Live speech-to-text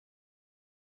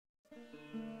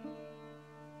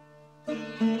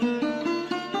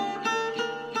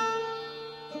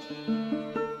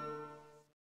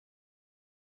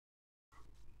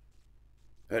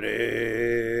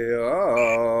Hare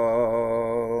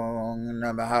Om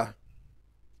Namaha.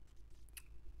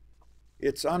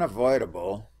 It's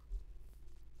unavoidable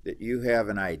that you have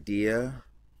an idea,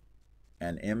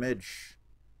 an image,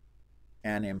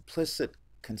 an implicit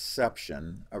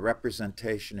conception, a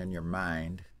representation in your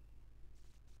mind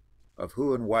of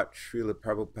who and what Srila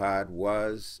Prabhupada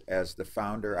was as the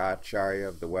founder Acharya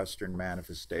of the Western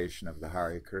manifestation of the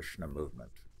Hare Krishna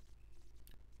movement.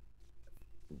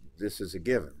 This is a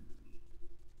given.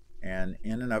 And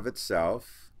in and of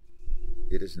itself,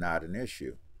 it is not an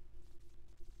issue.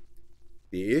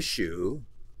 The issue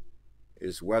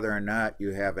is whether or not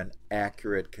you have an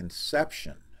accurate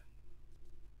conception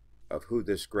of who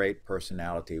this great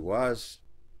personality was,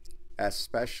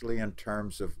 especially in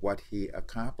terms of what he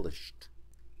accomplished.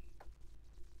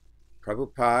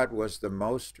 Prabhupada was the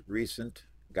most recent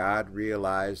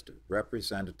God-realized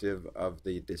representative of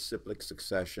the disciplic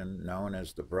succession known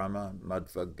as the Brahma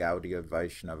Madhva Gaudiya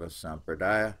Vaishnava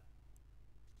Sampradaya.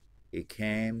 He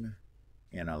came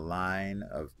in a line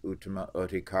of Uttama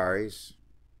Adhikaris,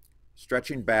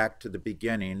 stretching back to the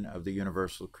beginning of the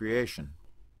universal creation.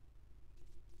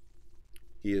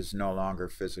 He is no longer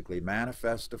physically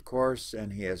manifest, of course,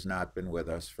 and he has not been with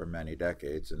us for many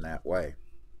decades in that way.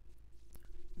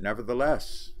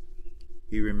 Nevertheless,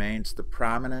 he remains the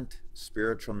prominent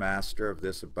spiritual master of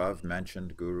this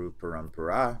above-mentioned Guru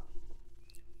Parampara,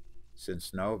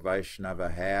 since no Vaishnava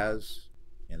has,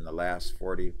 in the last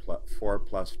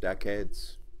 44+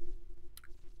 decades,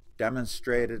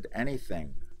 demonstrated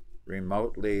anything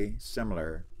remotely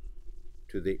similar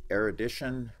to the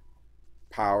erudition,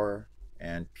 power,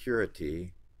 and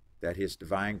purity that his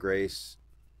divine grace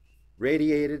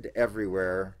radiated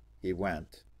everywhere he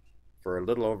went for a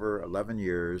little over 11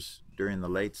 years during the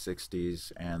late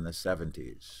 60s and the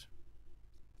 70s.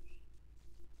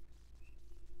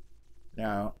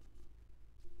 Now,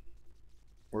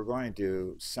 we're going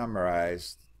to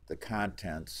summarize the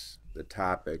contents, the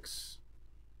topics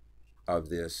of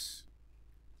this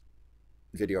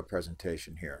video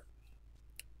presentation here.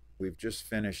 We've just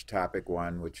finished topic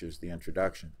 1, which is the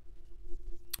introduction.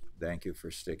 Thank you for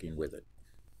sticking with it.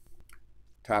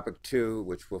 Topic 2,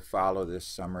 which will follow this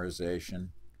summarization,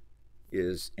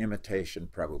 is imitation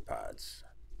Prabhupads.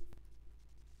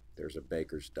 There's a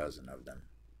baker's dozen of them.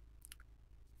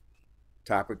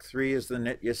 Topic 3 is the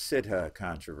Nitya Siddha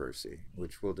controversy,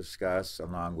 which we'll discuss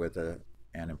along with an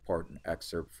important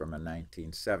excerpt from a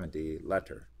 1970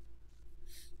 letter.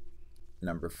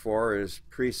 Number 4 is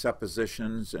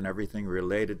presuppositions and everything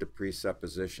related to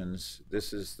presuppositions.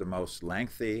 This is the most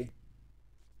lengthy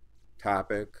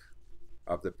topic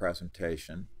of the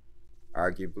presentation.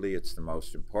 Arguably, it's the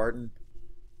most important.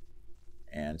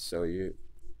 And so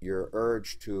you're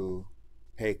urged to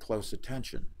pay close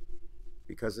attention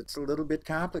because it's a little bit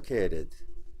complicated.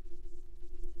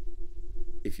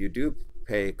 If you do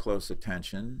pay close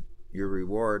attention, your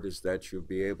reward is that you'll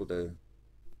be able to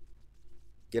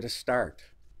get a start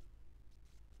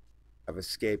of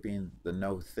escaping the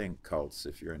no-think cults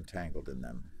if you're entangled in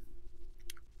them.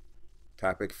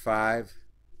 Topic 5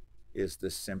 is the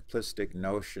simplistic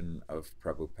notion of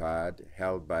Prabhupada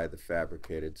held by the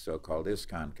fabricated so-called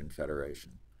ISKCON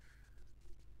Confederation.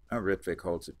 Ritvik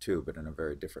holds it too, but in a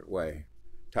very different way.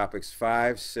 Topics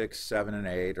 5, 6, 7, and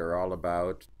 8 are all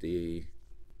about the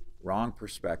wrong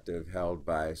perspective held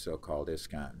by so-called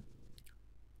ISKCON.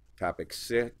 Topic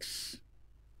 6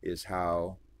 is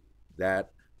how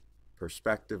that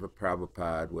perspective of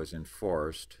Prabhupada was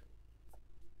enforced.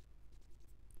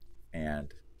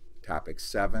 And topic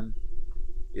 7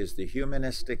 is the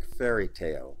humanistic fairy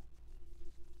tale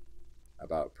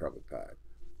about Prabhupada.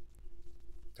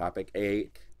 Topic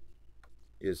 8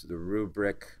 is the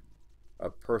rubric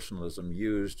of personalism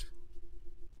used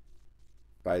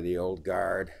by the old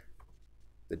guard,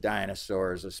 the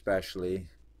dinosaurs especially.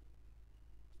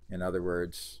 In other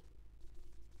words,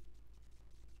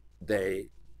 they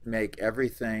make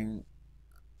everything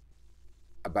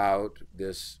about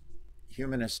this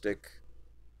humanistic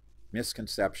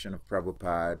misconception of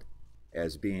Prabhupada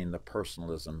as being the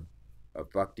personalism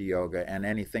of Bhakti Yoga, and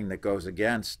anything that goes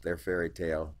against their fairy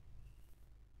tale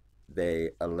they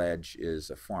allege is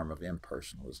a form of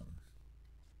impersonalism.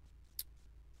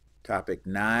 Topic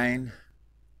 9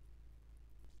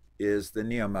 is the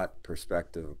Niyamat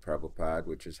perspective of Prabhupada,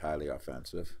 which is highly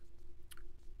offensive.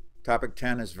 Topic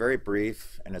 10 is very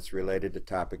brief, and it's related to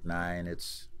topic 9.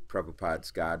 It's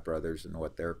Prabhupada's godbrothers and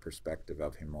what their perspective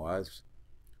of him was.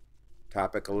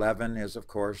 Topic 11 is, of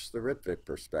course, the Ritvik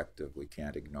perspective. We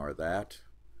can't ignore that.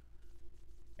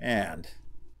 And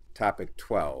topic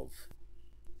 12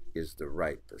 is the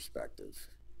right perspective.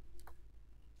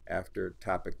 After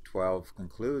topic 12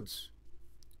 concludes,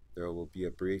 there will be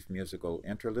a brief musical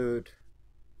interlude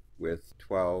with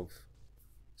 12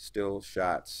 still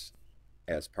shots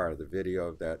as part of the video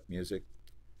of that music.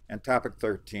 And topic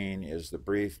 13 is the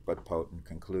brief but potent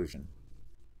conclusion.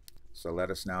 So let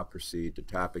us now proceed to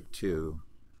topic 2,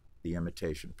 the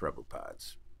imitation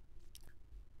Prabhupads.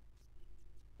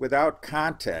 Without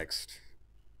context,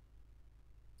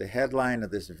 the headline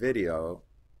of this video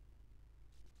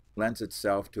lends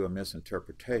itself to a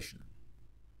misinterpretation.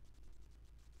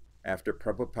 After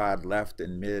Prabhupada left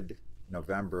in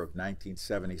mid-November of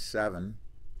 1977,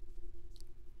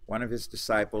 one of his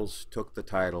disciples took the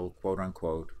title,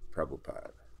 quote-unquote,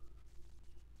 Prabhupada.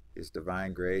 His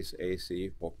Divine Grace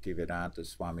A.C. Bhaktivedanta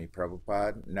Swami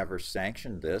Prabhupada never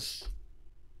sanctioned this,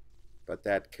 but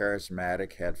that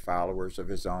charismatic had followers of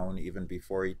his own even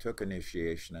before he took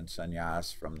initiation and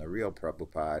sannyas from the real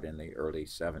Prabhupada in the early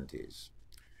 70s.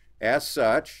 As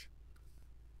such,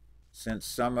 since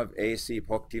some of A.C.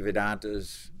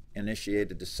 Bhaktivedanta's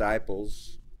initiated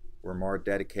disciples were more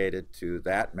dedicated to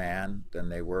that man than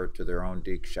they were to their own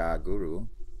Diksha Guru,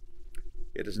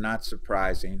 it is not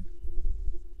surprising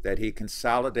that he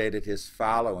consolidated his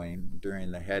following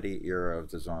during the heady era of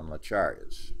the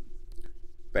Zonlacharyas.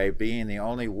 By being the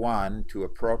only one to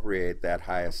appropriate that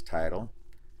highest title,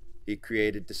 he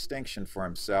created distinction for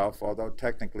himself, although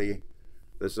technically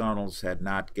the Zonals had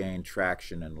not gained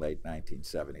traction in late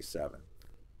 1977.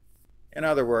 In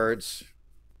other words,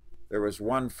 there was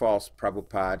one false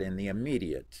Prabhupada in the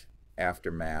immediate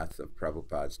aftermath of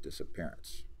Prabhupada's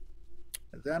disappearance.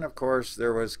 And then, of course,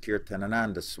 there was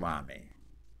Kirtanananda Swami,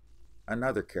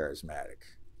 another charismatic.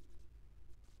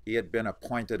 He had been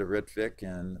appointed a Ritvik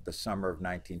in the summer of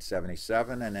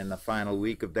 1977, and in the final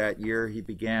week of that year, he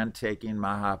began taking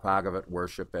Mahabhagavat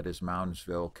worship at his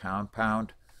Moundsville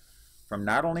compound from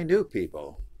not only new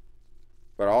people,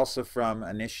 but also from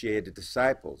initiated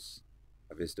disciples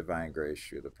of His Divine Grace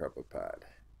Srila Prabhupada.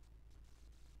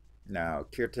 Now,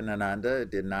 Kirtanananda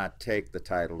did not take the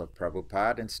title of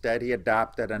Prabhupada. Instead, he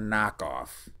adopted a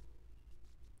knockoff,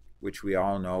 which we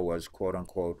all know was,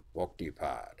 quote-unquote,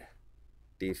 Bhaktipad,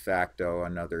 de facto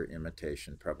another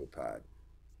imitation Prabhupada.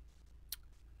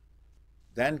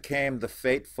 Then came the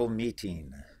fateful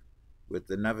meeting with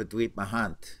the Navadvip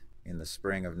Mahant in the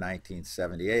spring of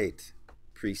 1978,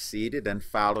 preceded and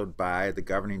followed by the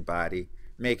governing body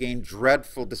making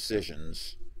dreadful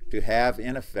decisions to have,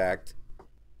 in effect,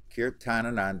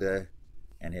 Kirtanananda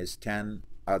and his 10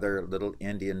 other little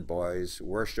Indian boys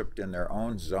worshipped in their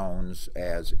own zones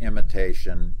as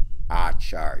imitation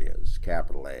acharyas,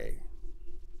 capital A.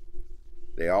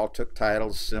 They all took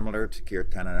titles similar to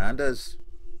Kirtanananda's.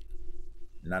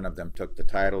 None of them took the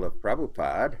title of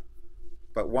Prabhupada,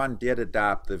 but one did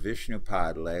adopt the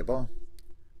Vishnupad label,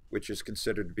 which is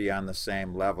considered to be on the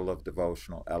same level of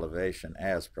devotional elevation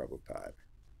as Prabhupada.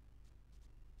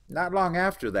 Not long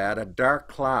after that, a dark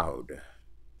cloud,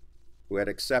 who had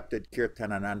accepted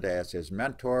Kirtanananda as his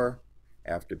mentor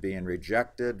after being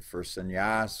rejected for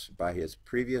sannyas by his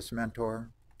previous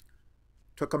mentor,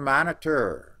 took a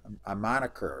moniker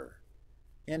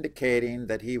indicating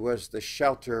that he was the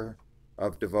shelter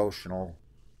of devotional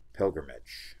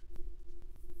pilgrimage.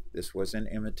 This was an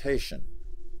imitation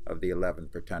of the 11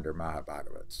 pretender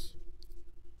Mahabhagavats.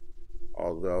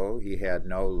 Although he had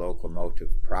no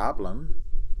locomotive problem,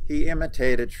 he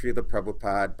imitated Srila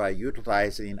Prabhupada by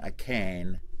utilizing a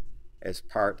cane as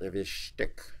part of his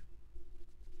shtick.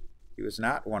 He was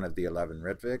not one of the 11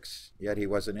 Ritviks, yet he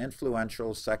was an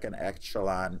influential second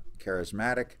echelon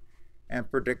charismatic and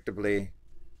predictably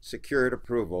secured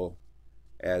approval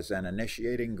as an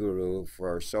initiating guru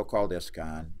for so-called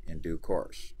ISKCON in due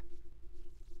course.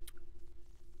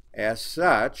 As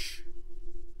such,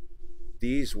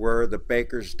 these were the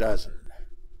baker's dozen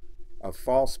of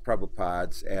false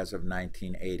Prabhupads as of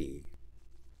 1980.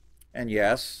 And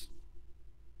yes,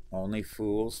 only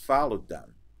fools followed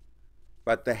them.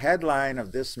 But the headline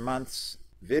of this month's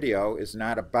video is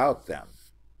not about them,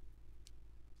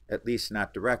 at least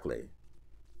not directly.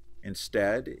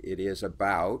 Instead, it is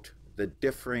about the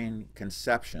differing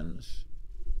conceptions,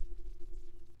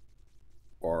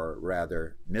 or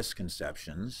rather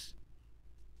misconceptions,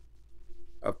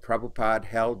 of Prabhupada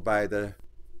held by the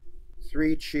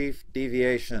 3 chief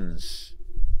deviations.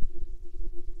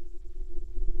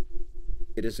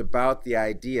 It is about the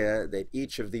idea that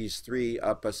each of these 3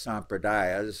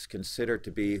 upasampradayas consider to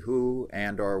be who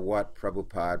and or what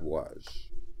Prabhupada was.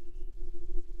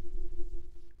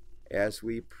 As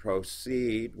we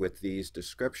proceed with these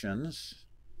descriptions,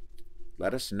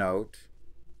 let us note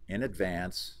in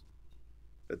advance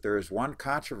that there is one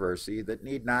controversy that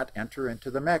need not enter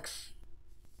into the mix.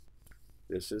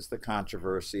 This is the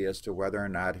controversy as to whether or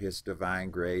not His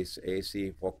Divine Grace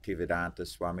A.C. Bhaktivedanta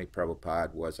Swami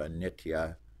Prabhupada was a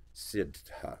Nitya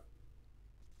Siddha.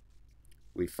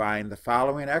 We find the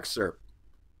following excerpt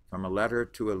from a letter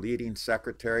to a leading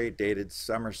secretary dated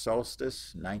summer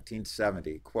solstice,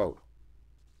 1970, quote,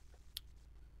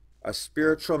 "A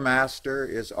spiritual master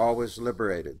is always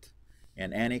liberated.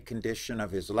 In any condition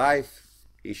of his life,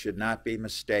 he should not be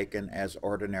mistaken as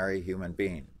ordinary human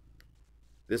being.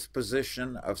 This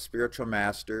position of spiritual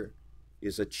master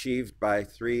is achieved by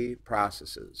three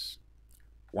processes.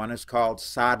 One is called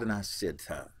sadhana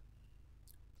siddha.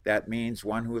 That means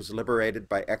one who is liberated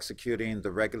by executing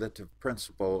the regulative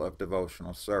principle of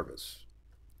devotional service.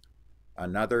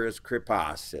 Another is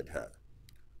kripa siddha,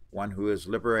 one who is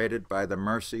liberated by the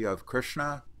mercy of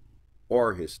Krishna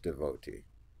or his devotee.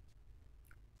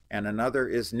 And another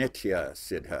is nitya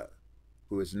siddha,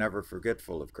 who is never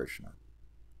forgetful of Krishna.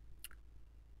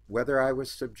 Whether I was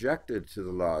subjected to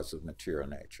the laws of material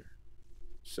nature.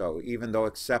 So even though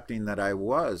accepting that I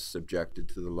was subjected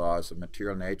to the laws of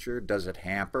material nature, does it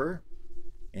hamper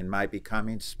in my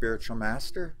becoming spiritual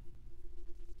master?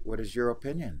 What is your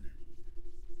opinion?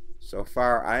 So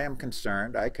far I am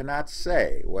concerned, I cannot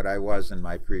say what I was in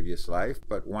my previous life,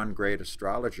 but one great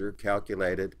astrologer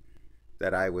calculated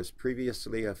that I was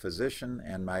previously a physician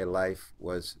and my life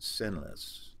was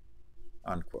sinless."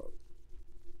 Unquote.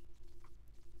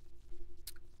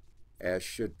 As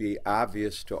should be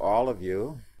obvious to all of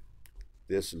you,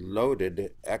 this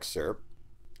loaded excerpt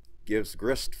gives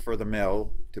grist for the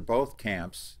mill to both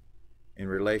camps in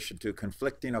relation to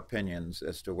conflicting opinions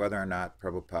as to whether or not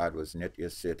Prabhupada was Nitya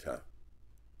Siddha.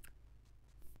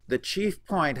 The chief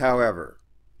point, however,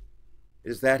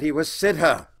 is that he was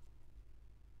Siddha,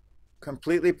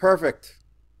 completely perfect,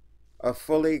 a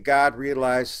fully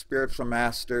God-realized spiritual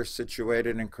master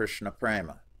situated in Krishna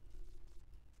Prema.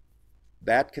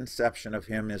 That conception of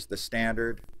him is the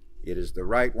standard. It is the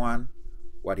right one.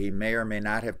 What he may or may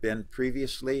not have been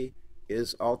previously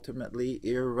is ultimately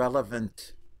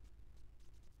irrelevant.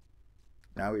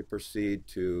 Now we proceed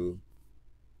to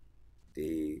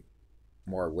the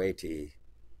more weighty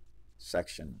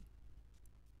section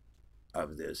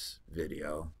of this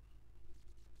video,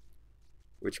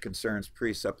 which concerns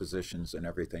presuppositions and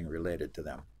everything related to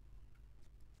them.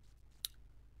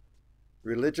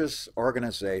 Religious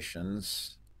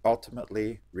organizations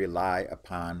ultimately rely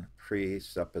upon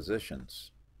presuppositions.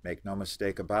 Make no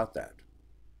mistake about that.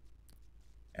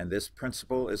 And this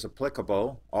principle is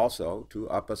applicable also to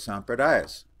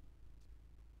Upasampradayas.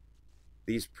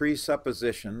 These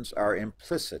presuppositions are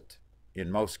implicit in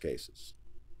most cases,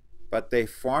 but they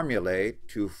formulate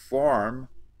to form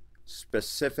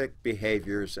specific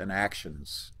behaviors and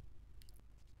actions.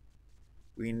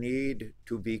 We need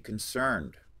to be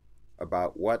concerned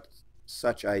about what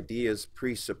such ideas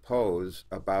presuppose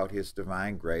about His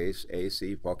Divine Grace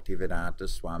A.C. Bhaktivedanta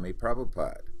Swami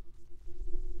Prabhupada.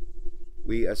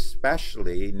 We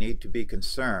especially need to be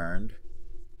concerned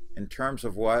in terms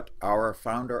of what our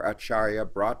founder Acharya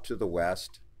brought to the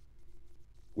West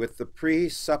with the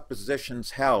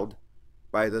presuppositions held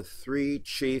by the three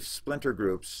chief splinter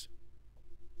groups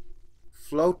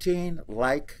floating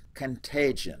like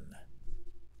contagion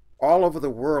all over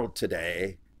the world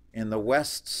today in the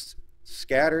West's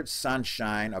scattered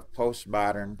sunshine of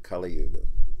postmodern Kali Yuga.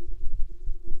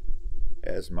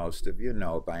 As most of you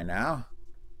know by now,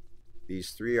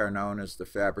 these three are known as the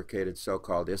fabricated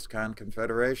so-called ISKCON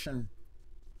Confederation,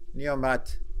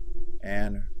 Neomat,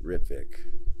 and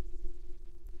Ritvik.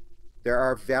 There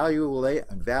are valuations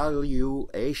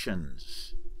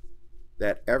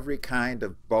that every kind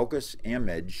of bogus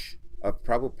image of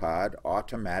Prabhupada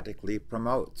automatically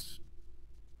promotes.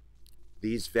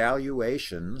 These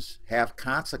valuations have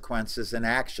consequences in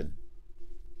action,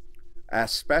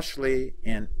 especially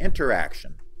in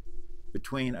interaction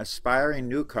between aspiring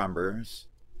newcomers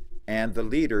and the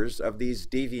leaders of these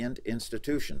deviant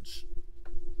institutions.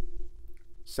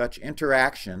 Such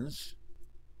interactions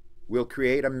will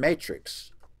create a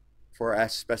matrix for a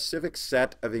specific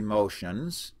set of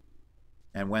emotions,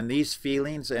 and when these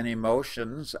feelings and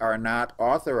emotions are not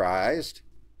authorized,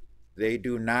 they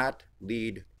do not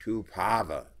lead to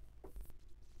bhava.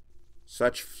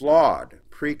 Such flawed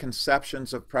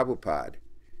preconceptions of Prabhupada,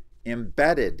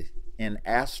 embedded in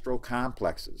astral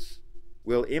complexes,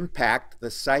 will impact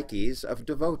the psyches of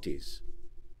devotees.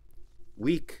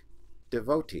 Weak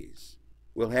devotees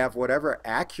will have whatever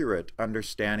accurate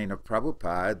understanding of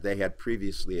Prabhupada they had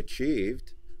previously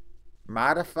achieved,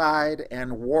 modified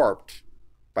and warped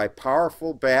by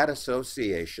powerful bad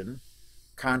association,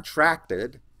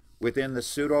 contracted within the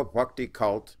pseudo-bhakti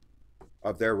cult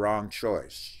of their wrong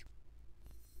choice.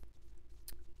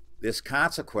 This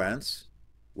consequence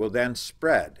will then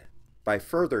spread by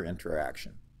further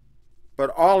interaction,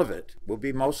 but all of it will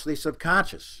be mostly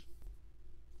subconscious,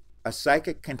 a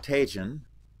psychic contagion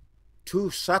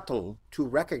too subtle to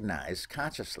recognize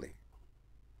consciously.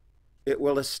 It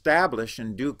will establish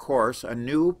in due course a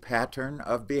new pattern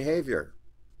of behavior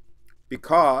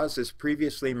because, as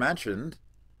previously mentioned,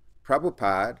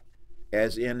 Prabhupada,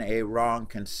 as in a wrong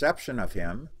conception of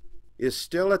him, is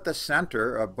still at the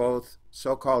center of both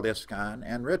so-called ISKCON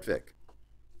and Ritvik.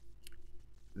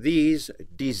 These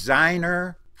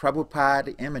designer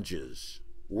Prabhupada images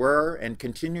were and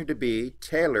continue to be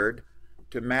tailored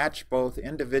to match both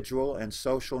individual and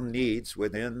social needs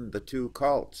within the two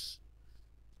cults,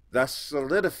 thus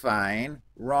solidifying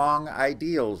wrong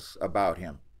ideals about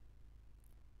him.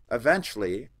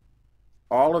 Eventually,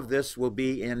 all of this will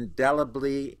be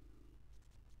indelibly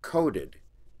coded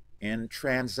in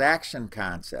transaction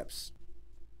concepts,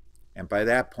 and by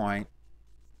that point,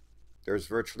 there's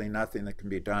virtually nothing that can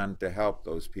be done to help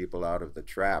those people out of the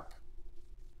trap.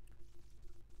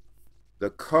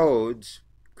 The codes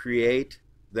create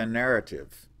the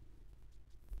narrative.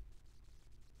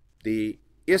 The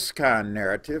ISKCON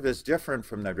narrative is different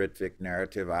from the Ritvik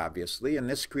narrative, obviously, and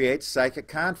this creates psychic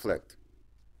conflict.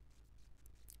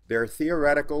 Their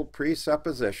theoretical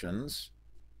presuppositions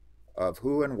of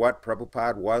who and what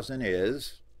Prabhupada was and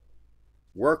is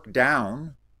work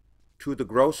down to the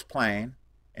gross plane,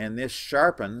 and this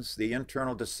sharpens the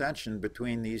internal dissension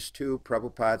between these two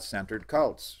Prabhupada-centered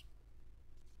cults.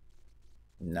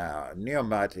 Now,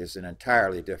 Neo-Mat is an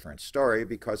entirely different story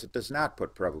because it does not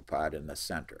put Prabhupada in the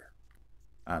center.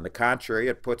 On the contrary,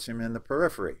 it puts him in the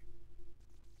periphery.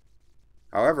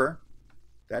 However,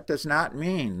 that does not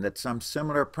mean that some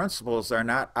similar principles are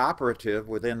not operative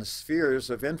within the spheres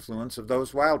of influence of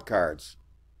those wildcards.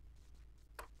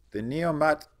 The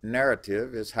Neo-Mat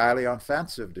narrative is highly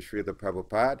offensive to Srila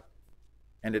Prabhupada,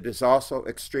 and it is also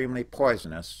extremely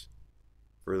poisonous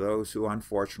for those who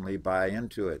unfortunately buy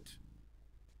into it.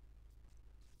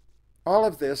 All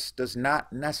of this does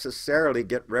not necessarily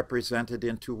get represented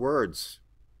into words,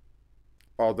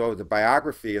 although the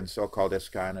biography in so-called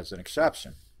ISKCON is an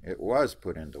exception. It was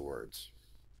put into words.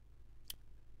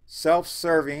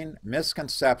 Self-serving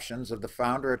misconceptions of the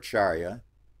founder Acharya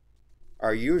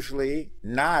are usually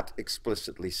not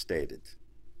explicitly stated.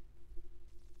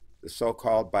 The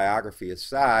so-called biography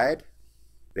aside,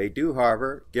 they do,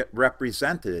 however, get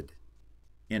represented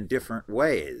in different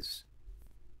ways,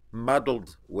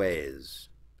 muddled ways,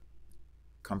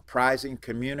 comprising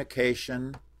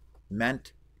communication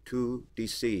meant to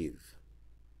deceive,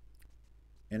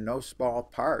 in no small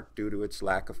part due to its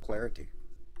lack of clarity.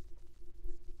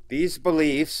 These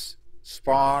beliefs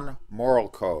spawn moral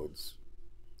codes.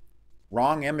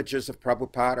 Wrong images of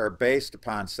Prabhupada are based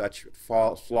upon such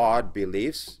flawed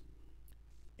beliefs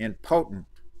in potent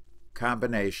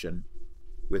combination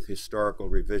with historical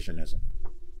revisionism.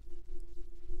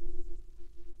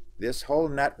 This whole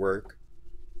network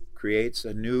creates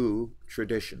a new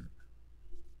tradition.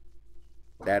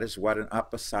 That is what an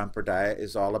Upasampradaya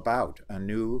is all about, a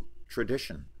new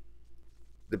tradition.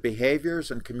 The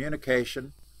behaviors and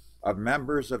communication of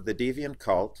members of the deviant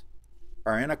cult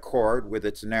are in accord with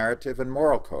its narrative and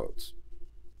moral codes.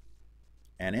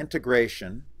 An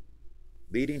integration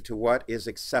leading to what is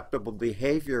acceptable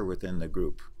behavior within the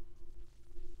group.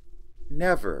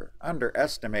 Never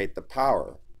underestimate the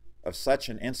power of such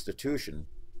an institution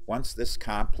once this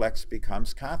complex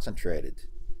becomes concentrated.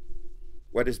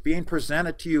 What is being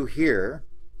presented to you here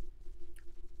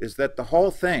is that the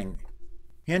whole thing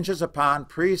hinges upon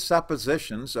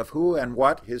presuppositions of who and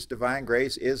what His Divine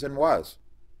Grace is and was.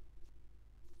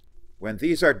 When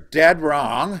these are dead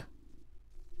wrong,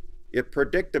 it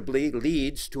predictably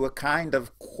leads to a kind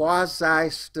of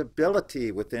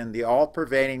quasi-stability within the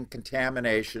all-pervading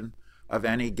contamination of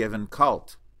any given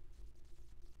cult.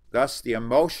 Thus, the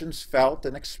emotions felt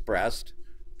and expressed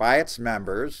by its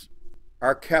members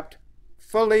are kept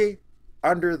fully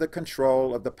under the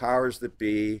control of the powers that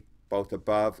be, both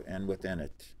above and within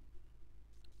it.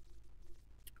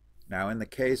 Now, in the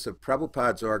case of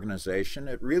Prabhupada's organization,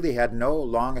 it really had no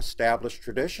long-established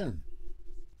tradition.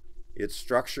 Its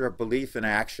structure of belief and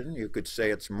action, you could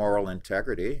say its moral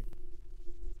integrity,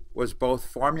 was both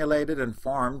formulated and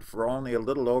formed for only a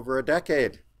little over a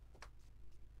decade.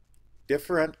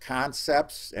 Different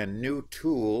concepts and new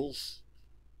tools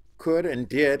could and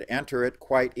did enter it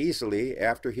quite easily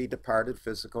after he departed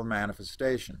physical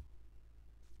manifestation.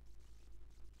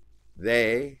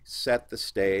 They set the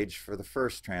stage for the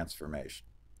first transformation.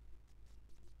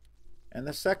 And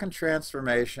the second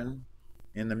transformation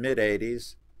in the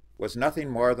mid-80s was nothing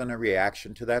more than a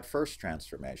reaction to that first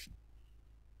transformation.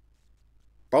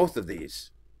 both of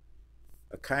these,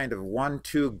 a kind of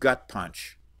 1-2 gut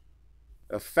punch,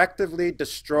 effectively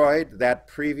destroyed that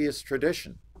previous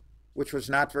tradition, which was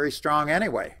not very strong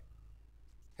anyway,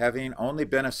 having only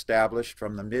been established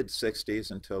from the mid-60s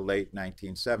until late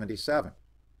 1977.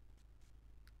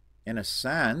 In a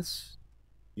sense,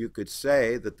 you could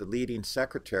say that the leading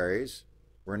secretaries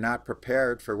were not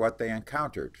prepared for what they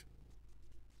encountered.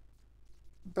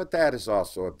 But that is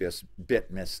also a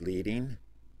bit misleading,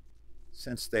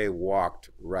 since they walked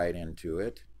right into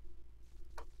it.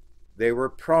 They were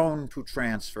prone to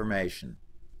transformation,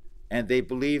 and they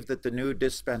believed that the new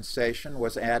dispensation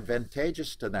was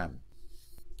advantageous to them.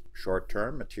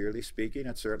 Short-term, materially speaking,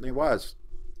 it certainly was.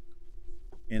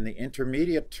 In the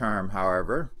intermediate term,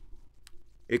 however,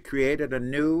 it created a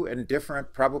new and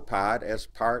different Prabhupada as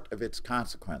part of its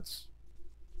consequence.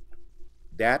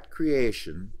 That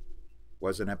creation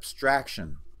was an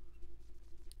abstraction.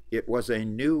 It was a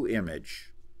new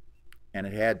image, and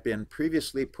it had been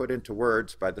previously put into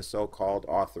words by the so-called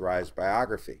authorized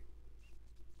biography.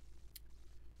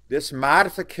 This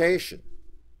modification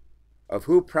of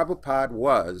who Prabhupada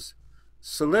was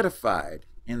solidified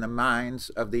in the minds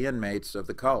of the inmates of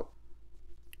the cult.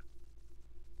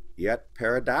 Yet,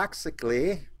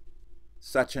 paradoxically,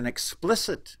 such an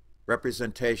explicit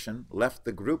representation left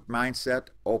the group mindset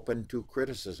open to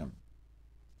criticism.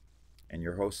 And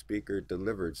your host speaker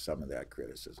delivered some of that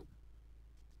criticism.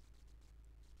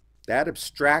 That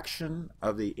abstraction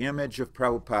of the image of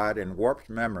Prabhupada in warped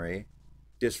memory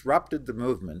disrupted the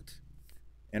movement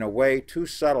in a way too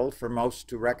subtle for most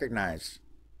to recognize.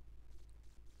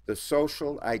 The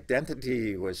social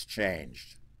identity was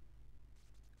changed.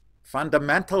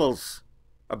 Fundamentals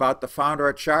about the founder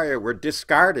Acharya were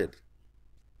discarded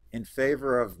in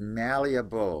favor of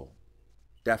malleable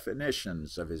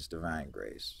definitions of his divine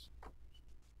grace.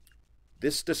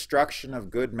 This destruction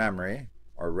of good memory,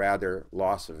 or rather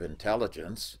loss of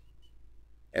intelligence,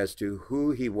 as to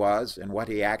who he was and what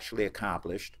he actually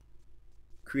accomplished,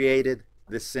 created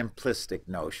the simplistic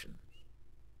notion.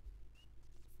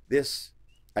 This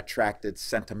attracted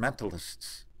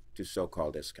sentimentalists to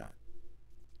so-called ISKCON,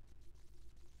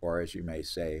 or as you may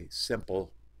say,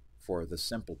 simple for the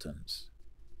simpletons.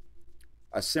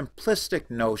 A simplistic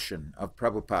notion of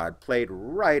Prabhupada played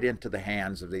right into the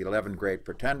hands of the 11 great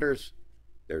pretenders,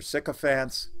 their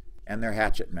sycophants, and their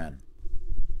hatchet men.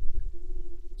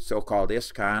 So-called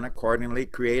ISKCON accordingly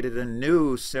created a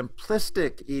new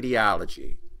simplistic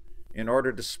ideology in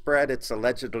order to spread its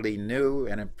allegedly new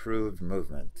and improved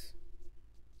movement.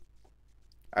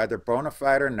 Either bona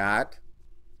fide or not,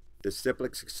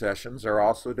 disciplic successions are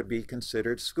also to be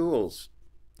considered schools.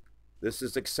 This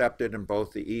is accepted in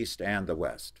both the East and the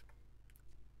West.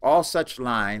 All such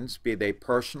lines, be they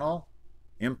personal,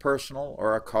 impersonal,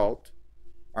 or occult,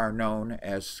 are known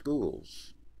as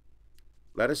schools.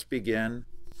 Let us begin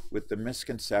with the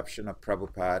misconception of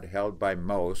Prabhupada held by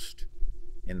most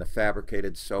in the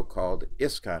fabricated so-called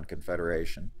ISKCON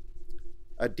Confederation,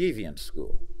 a deviant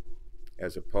school,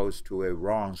 as opposed to a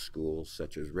wrong school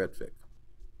such as Ritvik.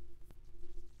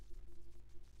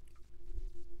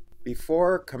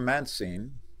 Before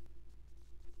commencing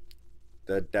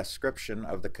the description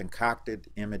of the concocted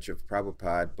image of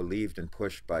Prabhupada believed and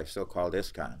pushed by so-called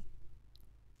ISKCON,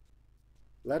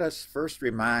 let us first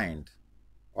remind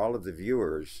all of the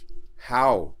viewers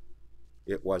how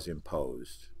it was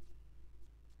imposed.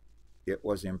 It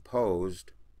was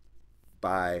imposed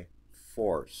by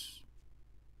force.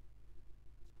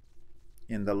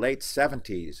 In the late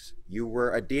 70s, you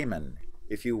were a demon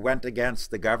if you went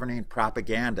against the governing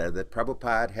propaganda that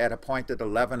Prabhupada had appointed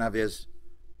 11 of his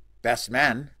best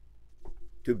men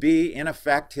to be, in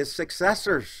effect, his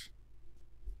successors.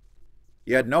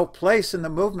 You had no place in the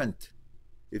movement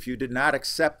if you did not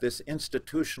accept this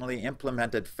institutionally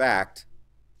implemented fact,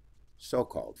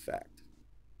 so-called fact.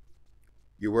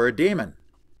 You were a demon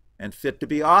and fit to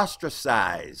be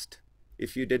ostracized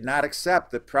if you did not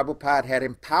accept that Prabhupada had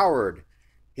empowered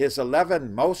his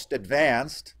 11 most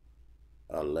advanced,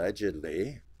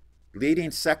 allegedly,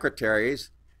 leading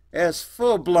secretaries as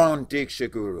full-blown Diksha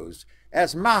Gurus,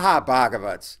 as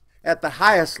Mahabhagavats at the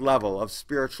highest level of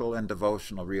spiritual and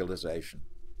devotional realization.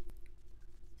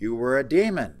 You were a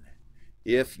demon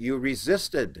if you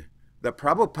resisted the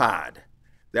Prabhupada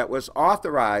that was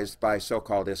authorized by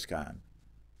so-called ISKCON,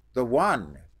 the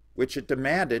one which it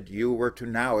demanded you were to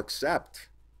now accept.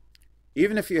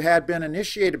 Even if you had been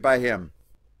initiated by him,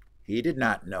 he did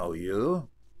not know you.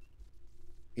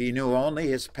 He knew only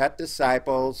his pet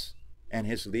disciples and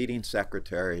his leading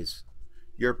secretaries.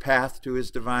 Your path to his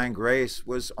divine grace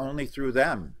was only through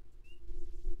them.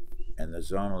 And the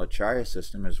zonal Acharya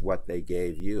system is what they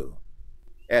gave you.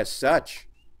 As such,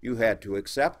 You had to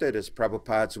accept it as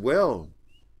Prabhupada's will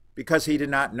because he did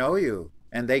not know you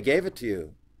and they gave it to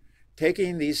you.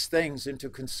 Taking these things into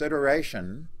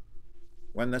consideration,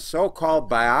 when the so-called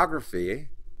biography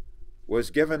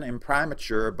was given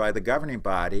imprimatur by the governing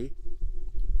body,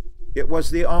 it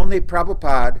was the only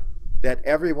Prabhupada that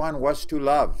everyone was to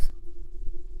love,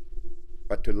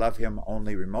 but to love him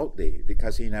only remotely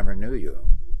because he never knew you.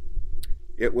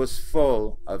 It was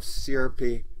full of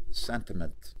syrupy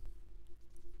sentiment.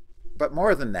 But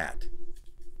more than that,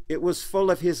 it was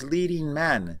full of his leading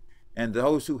men and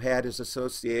those who had his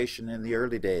association in the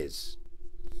early days.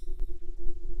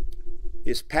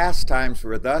 His pastimes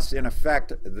were thus, in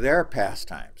effect, their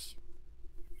pastimes.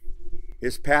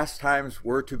 His pastimes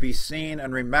were to be seen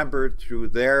and remembered through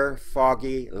their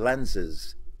foggy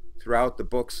lenses throughout the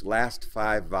book's last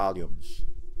 5 volumes.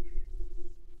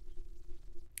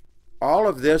 All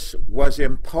of this was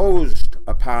imposed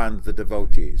upon the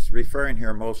devotees, referring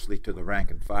here mostly to the rank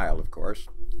and file, of course,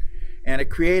 and it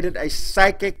created a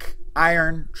psychic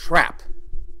iron trap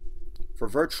for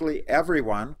virtually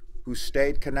everyone who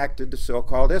stayed connected to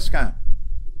so-called ISKCON.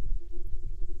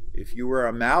 If you were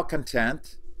a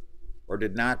malcontent or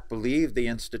did not believe the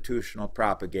institutional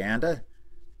propaganda,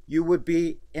 you would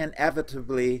be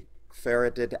inevitably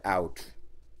ferreted out.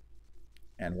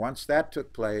 And once that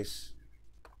took place,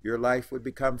 your life would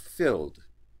become filled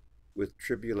with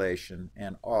tribulation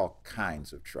and all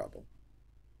kinds of trouble.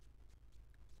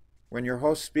 When your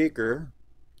host speaker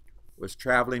was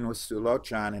traveling with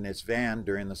Sulochan in his van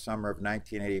during the summer of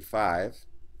 1985,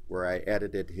 where I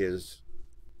edited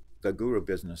The Guru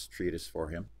Business treatise for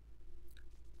him,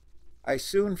 I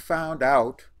soon found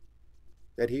out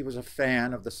that he was a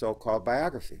fan of the so-called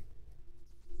biography.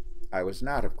 I was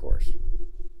not, of course.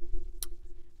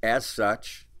 As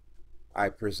such, I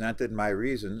presented my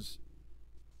reasons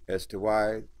as to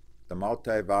why the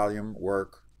multi-volume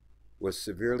work was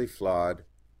severely flawed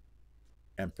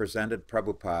and presented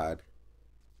Prabhupada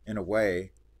in a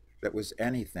way that was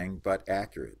anything but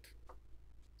accurate.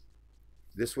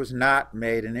 This was not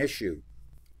made an issue.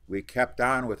 We kept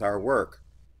on with our work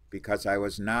because I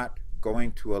was not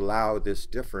going to allow this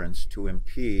difference to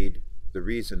impede the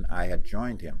reason I had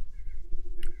joined him.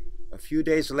 A few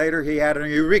days later, he had a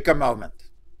eureka moment.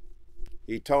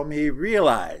 He told me he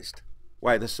realized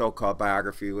why the so-called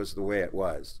biography was the way it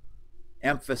was,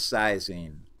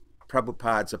 emphasizing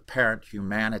Prabhupada's apparent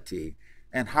humanity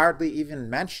and hardly even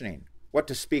mentioning, what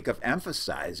to speak of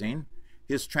emphasizing,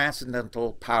 his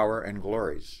transcendental power and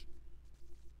glories.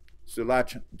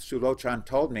 Sulochan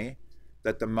told me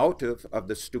that the motive of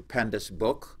the stupendous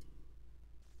book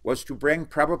was to bring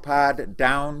Prabhupada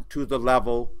down to the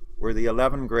level where the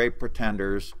 11 great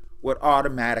pretenders would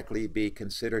automatically be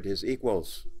considered his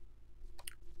equals.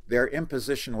 Their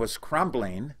imposition was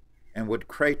crumbling and would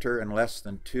crater in less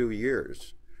than 2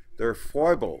 years. Their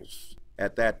foibles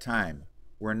at that time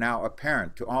were now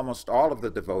apparent to almost all of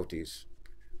the devotees.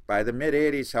 By the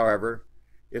mid-80s, however,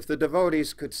 if the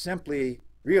devotees could simply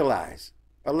realize,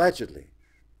 allegedly,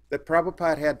 that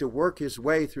Prabhupada had to work his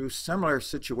way through similar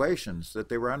situations that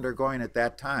they were undergoing at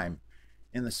that time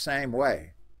in the same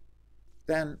way,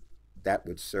 then that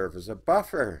would serve as a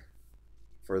buffer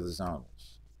for the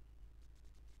zonals.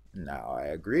 Now, I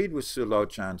agreed with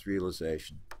Sulochan's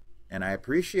realization, and I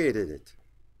appreciated it.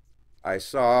 I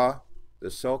saw the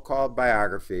so-called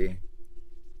biography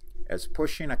as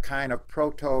pushing a kind of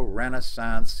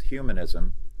proto-Renaissance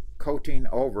humanism coating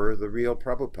over the real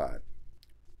Prabhupada,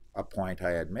 a point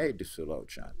I had made to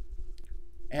Sulochan,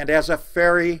 and as a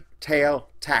fairy tale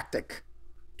tactic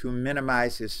to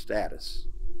minimize his status.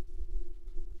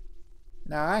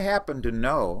 Now, I happen to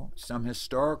know some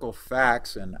historical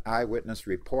facts and eyewitness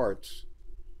reports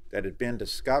that had been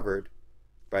discovered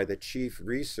by the chief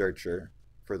researcher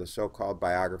for the so-called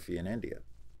biography in India.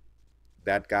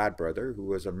 That godbrother, who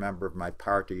was a member of my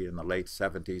party in the late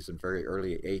 70s and very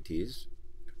early 80s,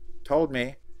 told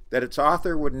me that its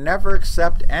author would never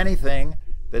accept anything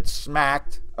that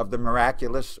smacked of the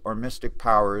miraculous or mystic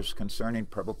powers concerning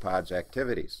Prabhupada's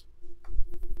activities.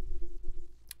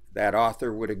 That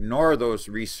author would ignore those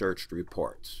researched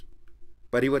reports,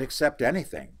 but he would accept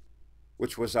anything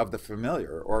which was of the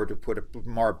familiar, or to put it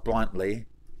more bluntly,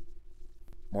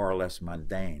 more or less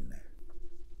mundane.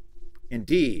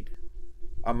 Indeed,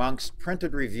 amongst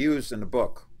printed reviews in the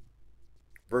book,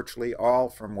 virtually all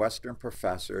from Western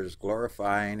professors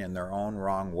glorifying in their own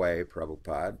wrong way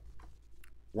Prabhupada,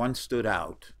 one stood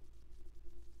out.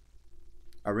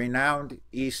 A renowned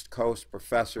East Coast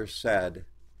professor said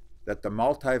that the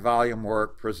multi-volume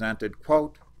work presented,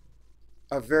 quote,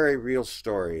 a very real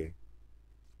story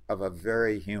of a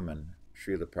very human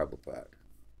Srila Prabhupada,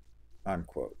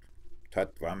 unquote.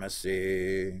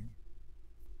 Tattvamasi.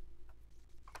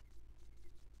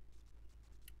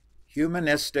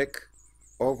 Humanistic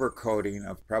overcoding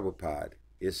of Prabhupada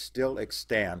is still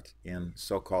extant in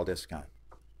so-called ISKCON.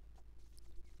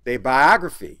 The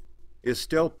biography is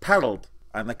still peddled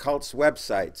on the cult's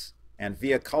websites and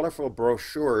via colorful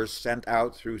brochures sent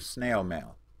out through snail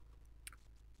mail.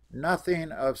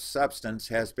 Nothing of substance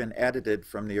has been edited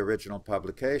from the original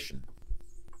publication,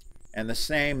 and the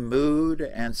same mood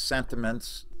and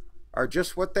sentiments are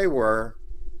just what they were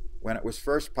when it was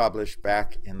first published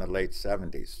back in the late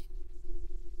 70s.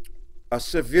 A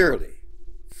severely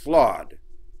flawed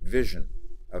vision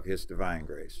of His Divine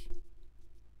Grace.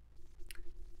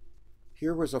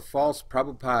 Here was a false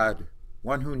Prabhupada,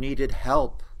 one who needed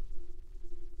help,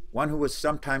 one who was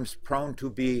sometimes prone to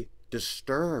be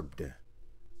disturbed,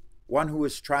 one who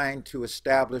was trying to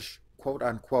establish, quote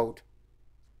unquote,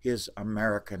 his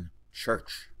American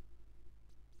church.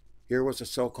 Here was a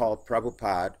so-called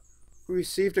Prabhupada who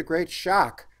received a great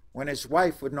shock when his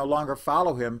wife would no longer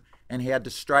follow him and he had to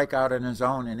strike out on his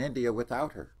own in India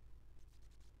without her.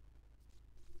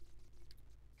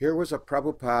 Here was a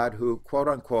Prabhupada who, quote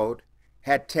unquote,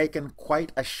 had taken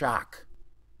quite a shock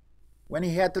when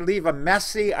he had to leave a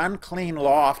messy, unclean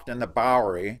loft in the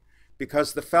Bowery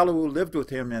because the fellow who lived with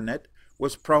him in it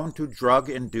was prone to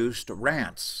drug-induced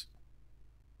rants.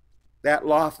 That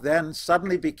loft then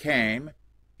suddenly became,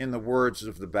 in the words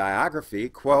of the biography,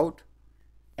 quote,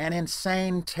 an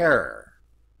insane terror.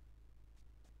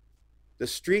 The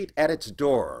street at its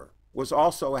door was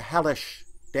also a hellish,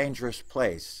 dangerous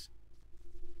place.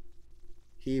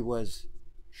 He was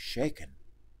shaken,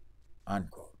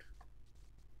 unquote.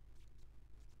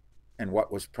 And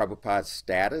what was Prabhupada's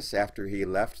status after he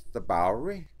left the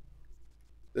Bowery?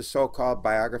 The so-called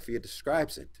biography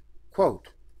describes it, quote,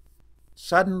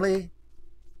 suddenly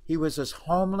he was as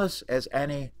homeless as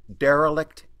any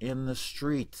derelict in the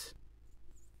street.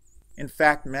 In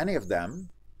fact, many of them,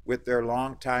 with their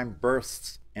long-time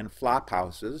berths in flop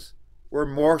houses, were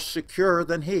more secure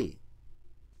than he.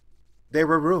 They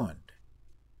were ruined,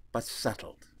 but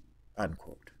settled,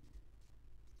 unquote.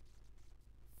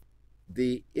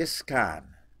 The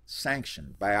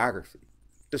ISKCON-sanctioned biography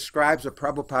describes a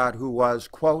Prabhupada who was,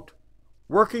 quote,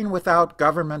 working without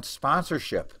government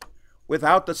sponsorship,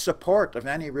 without the support of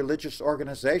any religious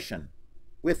organization,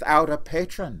 without a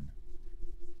patron.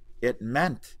 It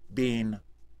meant being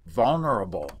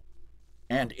vulnerable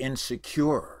and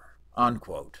insecure,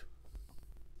 unquote.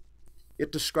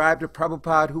 It described a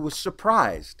Prabhupada who was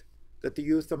surprised that the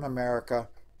youth of America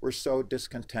were so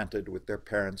discontented with their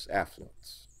parents'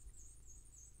 affluence.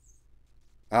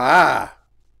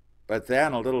 But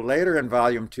then a little later in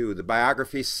Volume 2, the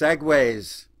biography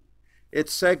segues. It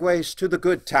segues to the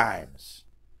good times,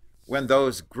 when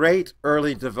those great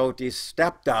early devotees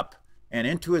stepped up and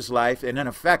into his life and in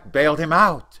effect bailed him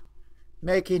out,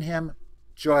 making him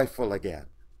joyful again.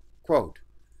 Quote,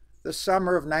 the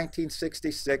summer of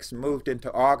 1966 moved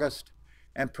into August,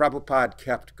 and Prabhupada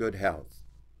kept good health.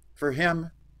 For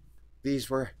him, these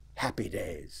were happy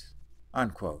days,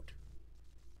 unquote.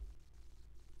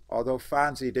 Although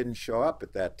Fonzie didn't show up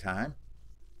at that time,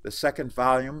 the second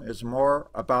volume is more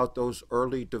about those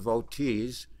early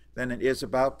devotees than it is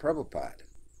about Prabhupada.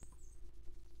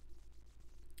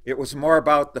 It was more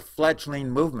about the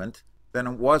fledgling movement than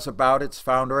it was about its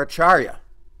founder, Acharya.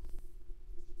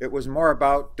 It was more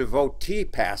about devotee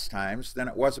pastimes than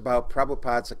it was about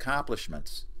Prabhupada's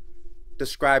accomplishments,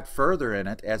 described further in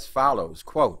it as follows,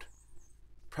 quote,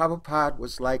 Prabhupada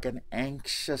was like an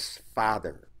anxious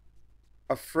father,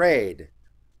 afraid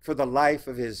for the life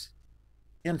of his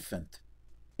infant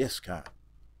ISKCON,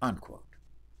 unquote.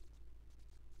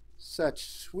 Such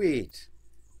sweet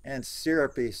and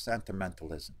syrupy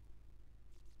sentimentalism.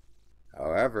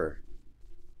 However,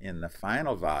 in the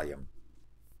final volume,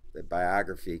 the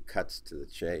biography cuts to the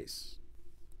chase.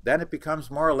 Then it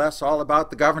becomes more or less all about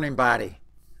the governing body.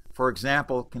 For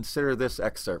example, consider this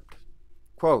excerpt.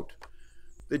 Quote,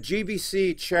 the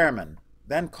GBC chairman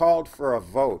then called for a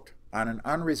vote on an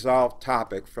unresolved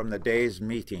topic from the day's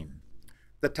meeting.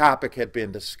 The topic had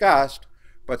been discussed,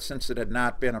 but since it had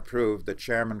not been approved, the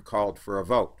chairman called for a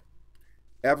vote.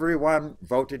 Everyone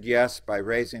voted yes by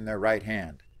raising their right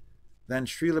hand. Then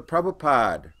Srila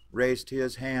Prabhupada raised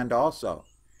his hand also.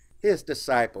 His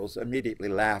disciples immediately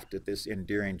laughed at this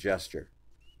endearing gesture.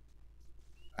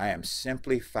 I am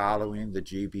simply following the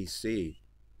GBC.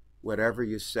 Whatever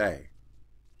you say,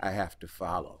 I have to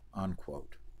follow,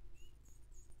 unquote.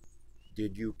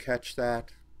 Did you catch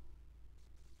that?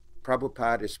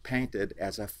 Prabhupada is painted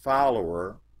as a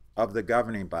follower of the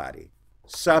governing body,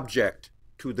 subject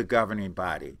to the governing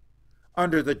body,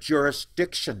 under the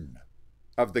jurisdiction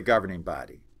of the governing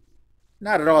body.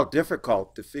 Not at all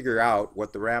difficult to figure out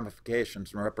what the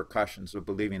ramifications and repercussions of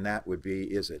believing that would be,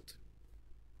 is it?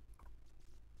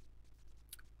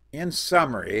 In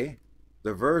summary,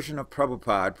 the version of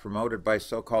Prabhupada promoted by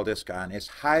so-called ISKCON is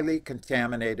highly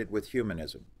contaminated with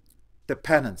humanism,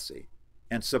 dependency,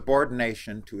 and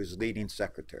subordination to his leading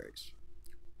secretaries.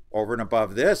 Over and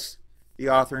above this, the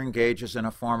author engages in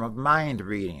a form of mind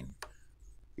reading.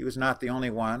 He was not the only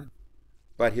one,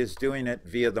 but his doing it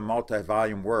via the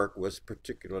multi-volume work was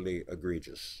particularly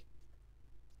egregious.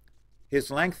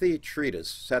 His lengthy treatise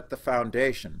set the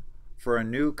foundation for a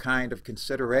new kind of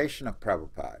consideration of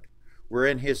Prabhupada,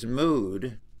 wherein his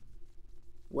mood,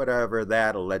 whatever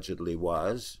that allegedly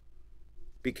was,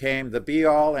 became the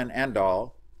be-all and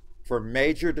end-all for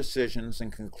major decisions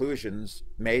and conclusions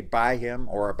made by him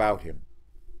or about him.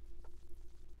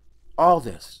 All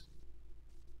this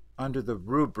under the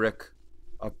rubric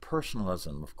of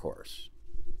personalism, of course.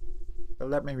 But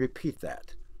let me repeat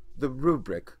that. The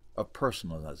rubric of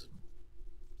personalism.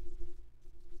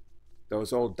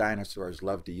 Those old dinosaurs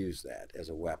love to use that as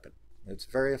a weapon. It's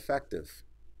very effective.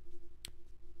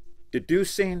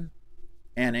 Deducing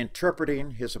and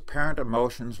interpreting his apparent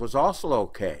emotions was also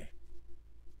okay,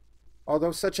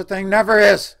 although such a thing never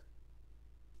is.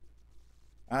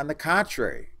 On the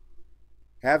contrary,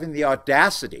 having the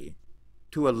audacity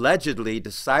to allegedly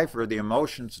decipher the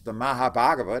emotions of the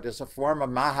Mahabhagavat is a form of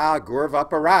Mahagurva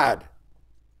Parad.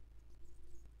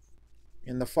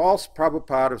 In the false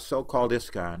Prabhupada of so-called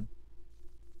ISKCON,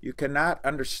 you cannot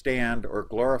understand or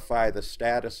glorify the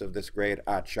status of this great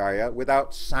Acharya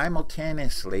without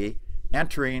simultaneously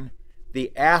entering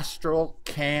the astral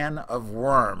can of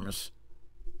worms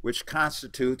which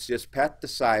constitutes his pet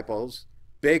disciples,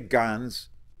 big guns,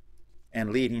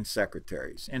 and leading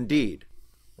secretaries. Indeed,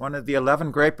 one of the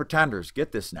 11 great pretenders,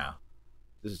 get this now,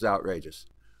 this is outrageous.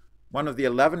 One of the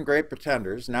 11 great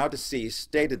pretenders, now deceased,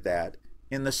 stated that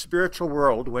in the spiritual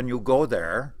world, when you go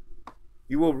there,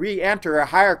 you will re-enter a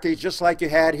hierarchy just like you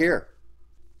had here.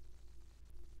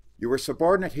 You were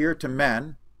subordinate here to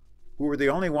men who were the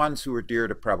only ones who were dear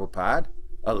to Prabhupada,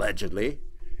 allegedly,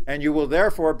 and you will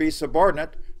therefore be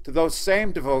subordinate to those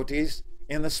same devotees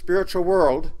in the spiritual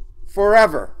world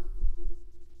forever.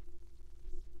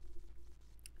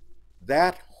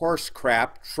 That horse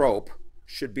crap trope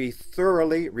should be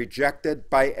thoroughly rejected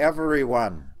by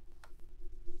everyone.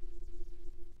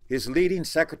 His leading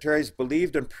secretaries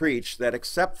believed and preached that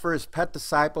except for his pet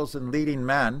disciples and leading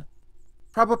men,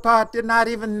 Prabhupada did not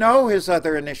even know his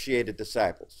other initiated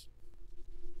disciples.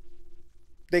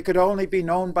 They could only be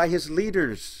known by his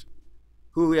leaders,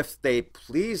 who, if they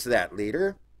pleased that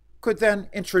leader, could then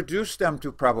introduce them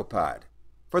to Prabhupada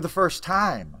for the first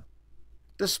time,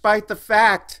 despite the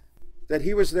fact that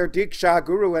he was their Diksha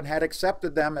Guru and had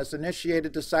accepted them as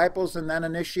initiated disciples and then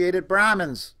initiated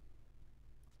Brahmins.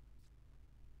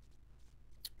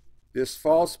 This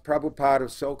false Prabhupada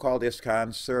of so-called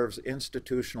ISKCON serves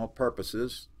institutional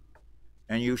purposes,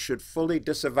 and you should fully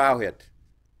disavow it.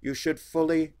 You should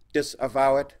fully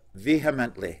disavow it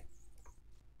vehemently.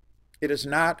 It is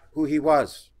not who he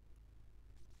was.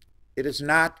 It is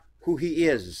not who he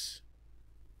is.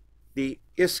 The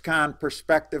ISKCON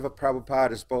perspective of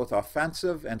Prabhupada is both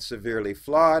offensive and severely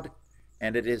flawed,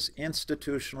 and it is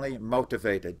institutionally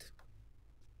motivated.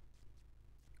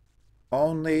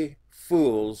 Only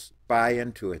fools buy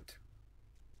into it.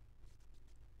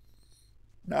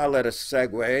 Now let us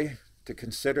segue to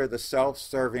consider the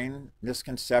self-serving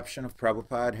misconception of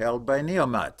Prabhupada held by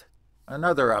Neomat,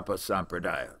 another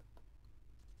Apasampradaya.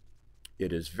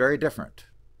 It is very different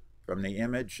from the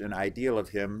image and ideal of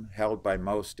him held by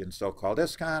most in so-called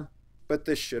ISKCON, but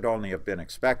this should only have been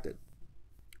expected.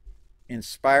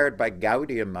 Inspired by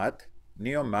Gaudiya Mat,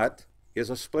 Neomat is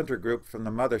a splinter group from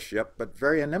the mothership, but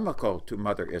very inimical to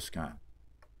Mother ISKCON.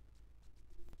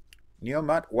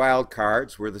 Neomat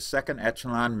wildcards were the second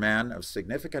echelon men of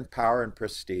significant power and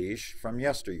prestige from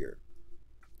yesteryear.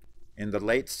 In the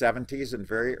late 70s and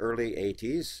very early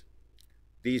 80s,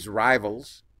 these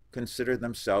rivals considered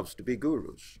themselves to be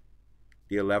gurus.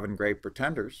 The 11 great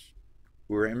pretenders,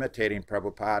 who were imitating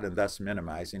Prabhupada and thus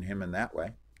minimizing him in that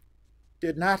way,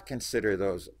 did not consider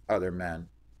those other men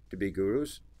to be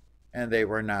gurus, and they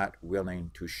were not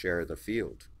willing to share the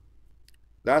field.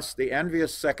 Thus, the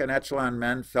envious second echelon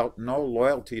men felt no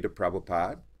loyalty to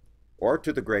Prabhupada, or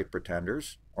to the great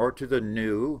pretenders, or to the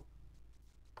new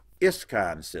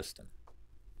ISKCON system.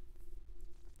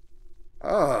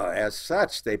 As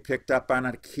such, they picked up on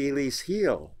Achilles'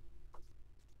 heel.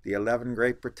 The 11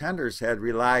 great pretenders had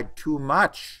relied too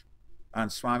much on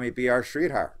Swami B.R.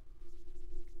 Sridhar.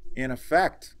 In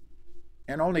effect,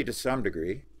 and only to some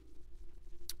degree,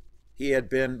 he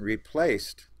had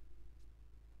replaced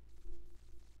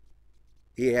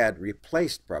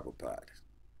Prabhupada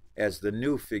as the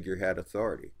new figurehead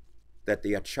authority that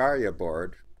the Acharya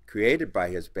board, created by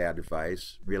his bad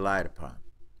advice, relied upon.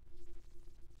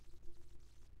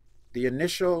 The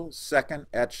initial second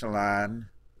echelon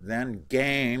then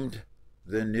gamed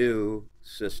the new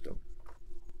system.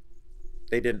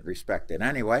 They didn't respect it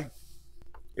anyway.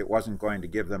 It wasn't going to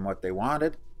give them what they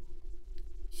wanted.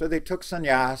 So they took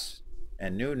sannyas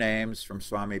and new names from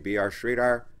Swami B.R.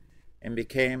 Sridhar and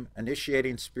became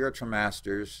initiating spiritual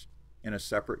masters in a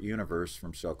separate universe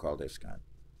from so-called ISKCON.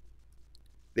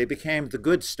 They became the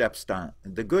good stepsons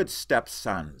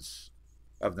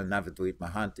of the Navadvip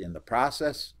Mahant in the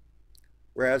process,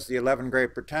 whereas the 11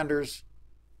 great pretenders,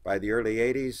 by the early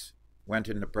 80s, went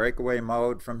into breakaway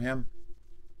mode from him,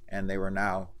 and they were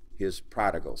now his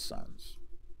prodigal sons.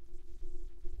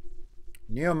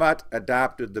 Neomat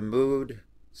adopted the mood,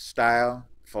 style,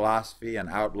 philosophy, and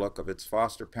outlook of its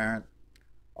foster parent,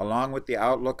 along with the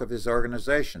outlook of his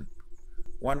organization,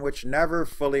 one which never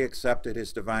fully accepted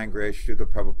his divine grace Srila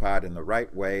Prabhupada in the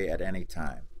right way at any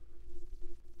time.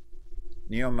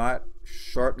 Neomat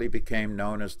shortly became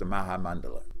known as the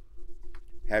Mahamandala.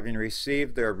 Having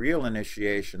received their real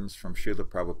initiations from Srila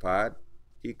Prabhupada,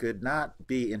 he could not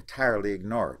be entirely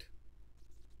ignored,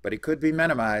 but he could be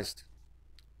minimized,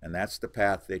 and that's the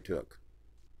path they took.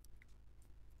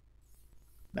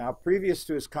 Now, previous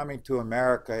to his coming to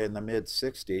America in the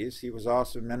mid-60s, he was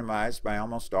also minimized by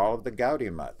almost all of the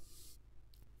Gaudiya Mutt.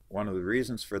 One of the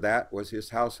reasons for that was his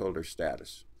householder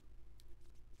status.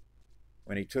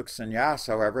 When he took sannyas,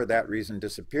 however, that reason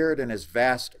disappeared and his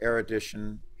vast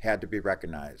erudition had to be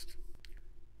recognized.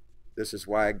 This is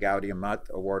why Gaudiya Mutt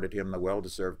awarded him the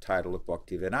well-deserved title of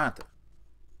Bhaktivedanta.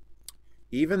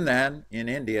 Even then, in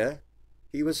India,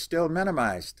 he was still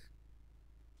minimized.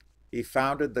 He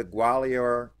founded the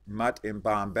Gwalior Mutt in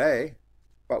Bombay,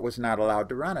 but was not allowed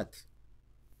to run it.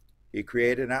 He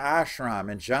created an ashram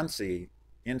in Jhansi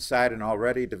inside an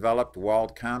already developed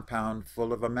walled compound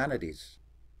full of amenities.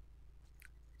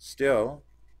 Still,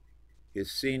 his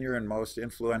senior and most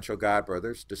influential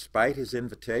godbrothers, despite his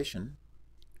invitation,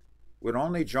 would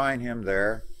only join him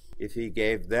there if he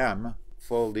gave them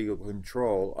full legal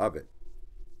control of it.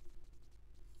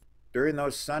 During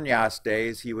those sannyas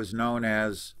days, he was known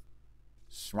as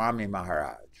Swami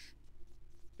Maharaj.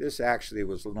 This actually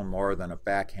was little more than a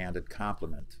backhanded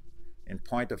compliment. In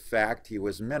point of fact, he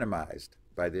was minimized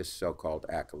by this so-called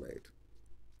accolade.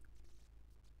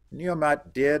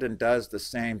 Neomat did and does the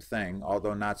same thing,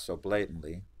 although not so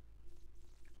blatantly.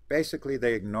 Basically,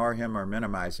 they ignore him or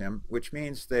minimize him, which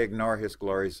means they ignore his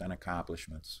glories and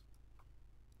accomplishments.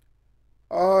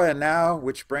 Oh, and now,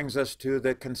 which brings us to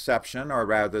the conception, or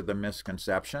rather the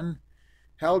misconception,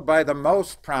 held by the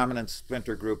most prominent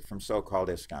splinter group from so-called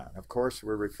ISKCON. Of course,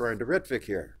 we're referring to Ritvik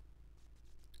here.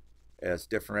 As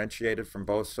differentiated from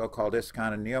both so-called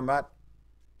ISKCON and Neomat,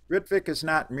 Ritvik is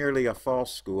not merely a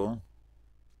false school,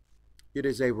 it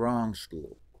is a wrong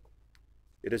school.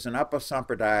 It is an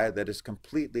Upasampradaya that is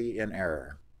completely in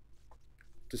error.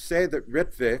 To say that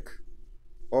Ritvik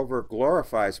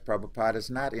over-glorifies Prabhupada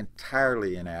is not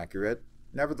entirely inaccurate.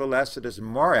 Nevertheless, it is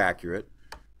more accurate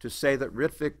to say that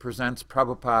Ritvik presents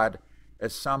Prabhupada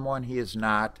as someone he is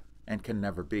not and can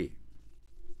never be.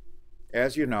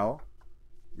 As you know,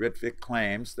 Ritvik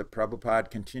claims that Prabhupada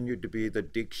continued to be the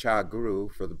Diksha Guru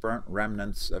for the burnt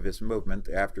remnants of his movement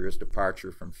after his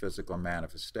departure from physical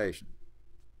manifestation.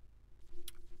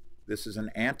 This is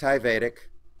an anti-Vedic,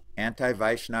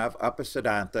 anti-Vaishnav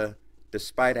Upasiddhanta,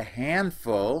 despite a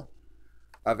handful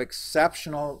of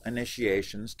exceptional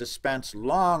initiations dispensed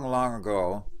long, long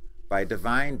ago by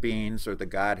divine beings or the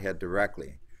Godhead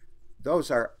directly. Those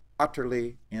are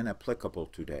utterly inapplicable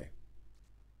today.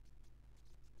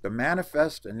 The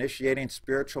manifest initiating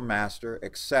spiritual master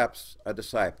accepts a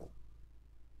disciple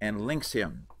and links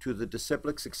him to the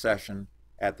disciplic succession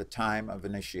at the time of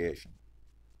initiation.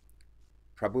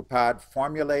 Prabhupada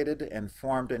formulated and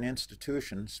formed an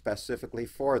institution specifically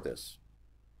for this.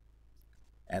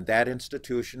 And that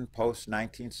institution,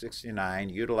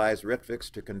 post-1969, utilized Ritviks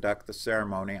to conduct the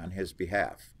ceremony on his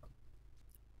behalf.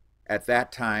 At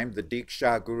that time, the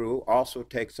Diksha Guru also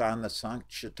takes on the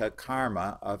Sankshita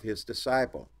karma of his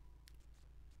disciple.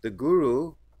 The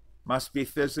Guru must be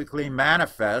physically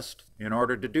manifest in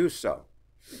order to do so.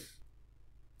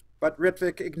 But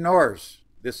Ritvik ignores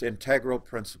this integral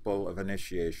principle of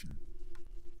initiation.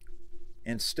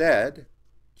 Instead,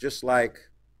 just like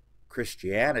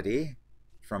Christianity,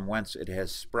 from whence it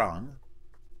has sprung,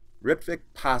 Ritvik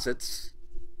posits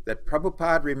that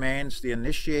Prabhupada remains the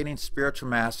initiating spiritual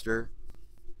master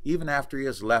even after he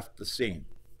has left the scene.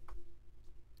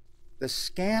 the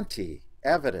scanty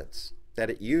evidence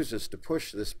that it uses to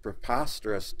push this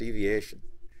preposterous deviation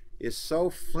is so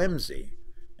flimsy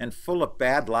and full of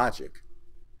bad logic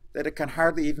that it can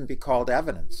hardly even be called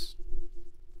evidence.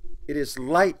 It is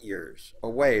light years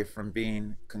away from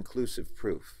being conclusive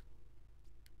proof.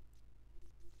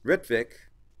 Ritvik,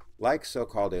 like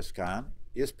so-called ISKCON,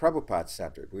 is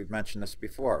Prabhupada-centered. We've mentioned this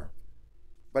before.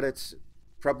 But it's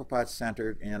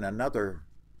Prabhupada-centered in another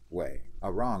way,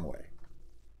 a wrong way.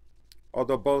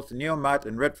 Although both Neomat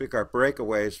and Ritvik are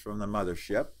breakaways from the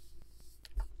mothership,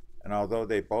 and although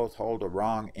they both hold a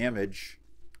wrong image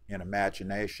in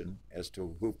imagination as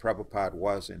to who Prabhupada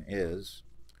was and is,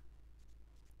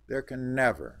 there can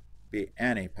never be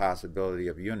any possibility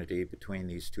of unity between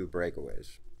these two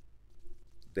breakaways.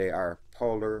 They are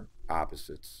polar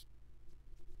opposites.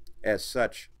 As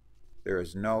such, there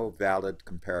is no valid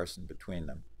comparison between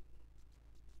them.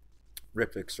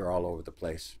 Ritviks are all over the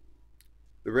place.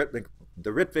 The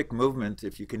Ritvik movement,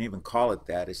 if you can even call it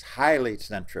that, is highly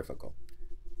centrifugal,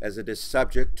 as it is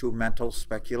subject to mental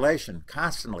speculation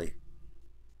constantly.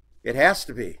 It has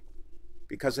to be,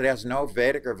 because it has no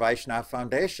Vedic or Vaishnava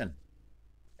foundation.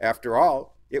 After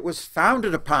all, it was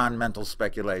founded upon mental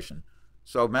speculation,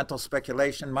 so mental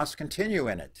speculation must continue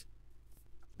in it,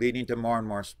 leading to more and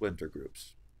more splinter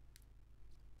groups.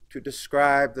 To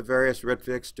describe the various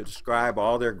Ritviks, to describe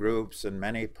all their groups and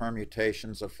many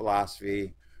permutations of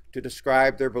philosophy, to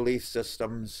describe their belief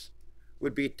systems,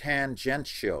 would be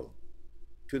tangential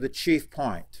to the chief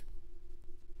point,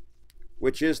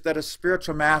 which is that a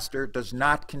spiritual master does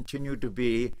not continue to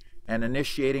be an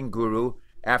initiating guru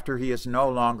after he is no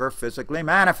longer physically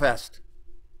manifest.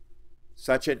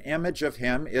 Such an image of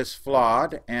him is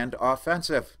flawed and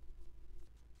offensive.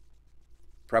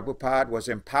 Prabhupada was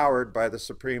empowered by the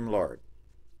Supreme Lord,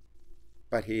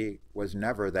 but he was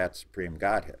never that Supreme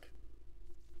Godhead.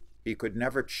 He could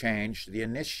never change the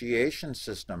initiation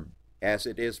system as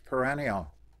it is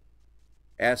perennial.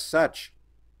 As such,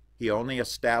 he only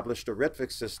established a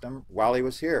Ritvik system while he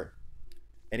was here,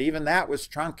 and even that was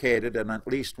truncated on at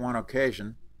least one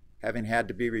occasion, having had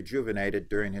to be rejuvenated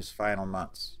during his final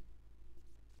months.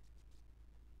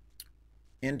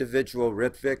 Individual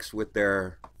Ritviks with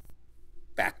their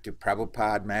Back to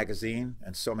Prabhupada magazine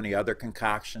and so many other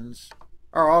concoctions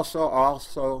are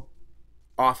also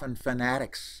often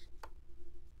fanatics.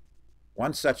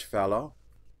 One such fellow,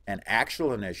 an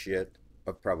actual initiate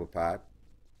of Prabhupada,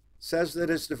 says that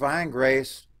His Divine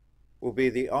Grace will be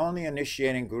the only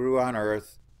initiating guru on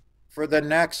earth for the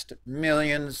next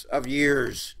millions of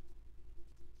years.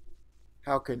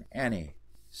 How can any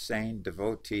sane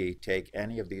devotee take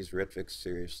any of these Ritviks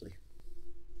seriously?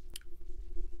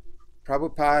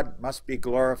 Prabhupada must be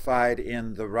glorified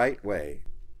in the right way,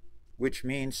 which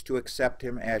means to accept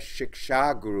him as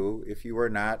Shiksha Guru if you were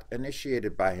not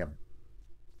initiated by him.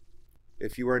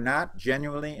 If you were not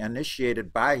genuinely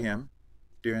initiated by him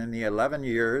during the 11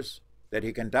 years that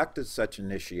he conducted such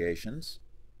initiations,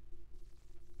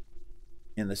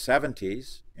 in the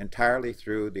 70s, entirely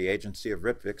through the agency of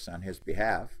Ritviks on his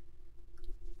behalf,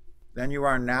 then you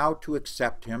are now to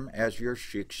accept him as your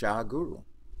Shiksha Guru.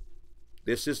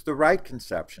 This is the right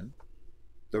conception,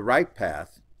 the right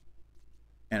path,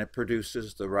 and it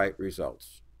produces the right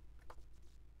results.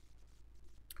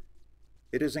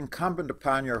 It is incumbent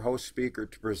upon your host speaker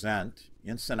to present,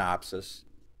 in synopsis,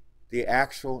 the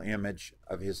actual image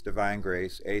of His Divine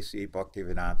Grace, A.C.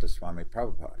 Bhaktivedanta Swami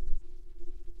Prabhupada.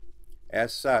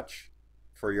 As such,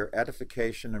 for your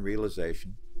edification and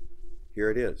realization, here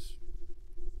it is.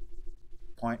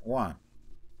 Point 1.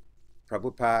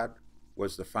 Prabhupada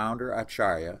was the founder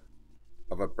Acharya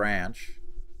of a branch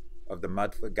of the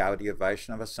Madhva Gaudiya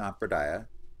Vaishnava Sampradaya,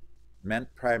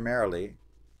 meant primarily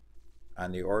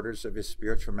on the orders of his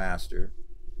spiritual master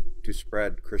to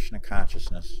spread Krishna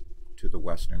consciousness to the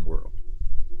Western world.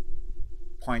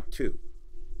 Point 2.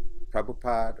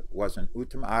 Prabhupada was an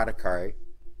Uttam Adhikari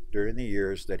during the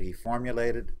years that he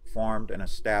formulated, formed, and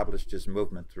established his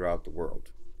movement throughout the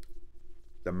world.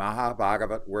 The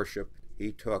Mahabhagavat worship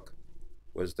he took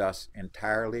was thus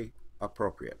entirely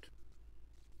appropriate.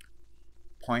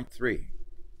 Point 3.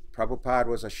 Prabhupada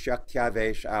was a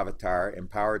Shaktiavesh avatar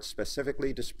empowered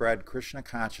specifically to spread Krishna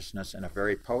consciousness in a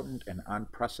very potent and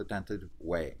unprecedented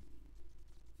way.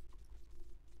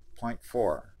 Point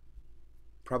 4.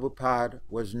 Prabhupada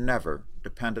was never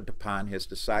dependent upon his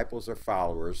disciples or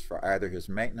followers for either his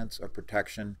maintenance or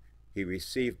protection. He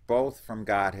received both from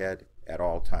Godhead at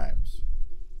all times.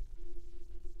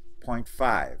 Point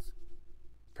 5.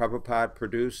 Prabhupada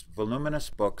produced voluminous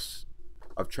books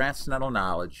of transcendental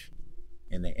knowledge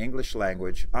in the English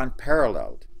language,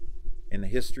 unparalleled in the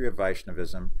history of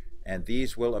Vaishnavism, and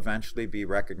these will eventually be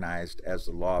recognized as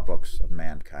the law books of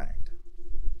mankind.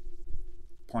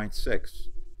 Point 6.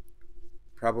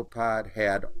 Prabhupada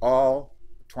had all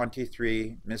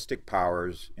 23 mystic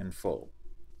powers in full.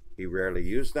 He rarely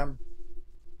used them,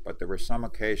 but there were some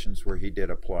occasions where he did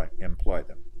employ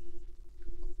them.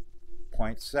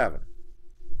 Point 7.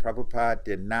 Prabhupada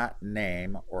did not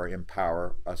name or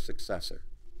empower a successor.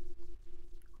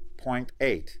 Point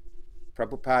 8.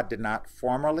 Prabhupada did not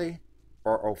formally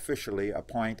or officially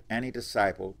appoint any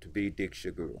disciple to be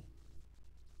Diksha Guru.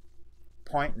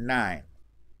 Point 9.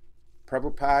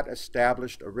 Prabhupada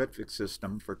established a ritvik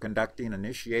system for conducting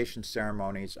initiation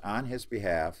ceremonies on his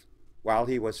behalf while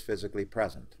he was physically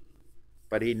present,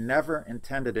 but he never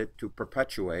intended it to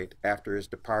perpetuate after his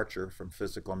departure from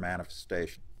physical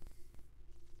manifestation.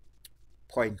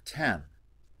 Point 10.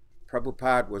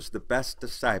 Prabhupada was the best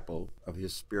disciple of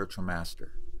his spiritual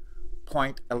master.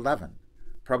 Point 11.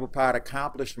 Prabhupada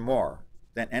accomplished more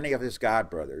than any of his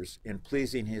godbrothers in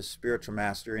pleasing his spiritual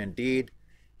master. Indeed,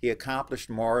 he accomplished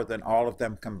more than all of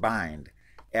them combined,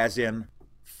 as in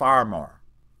far more.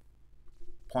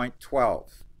 Point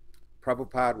 12.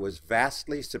 Prabhupada was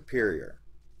vastly superior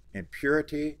in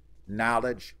purity,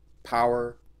 knowledge,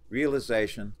 power,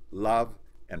 realization, love,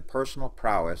 and personal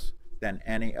prowess than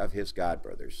any of his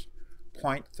godbrothers.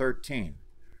 Point 13.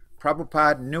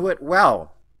 Prabhupada knew it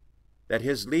well that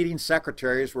his leading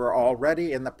secretaries were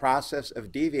already in the process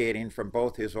of deviating from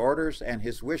both his orders and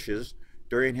his wishes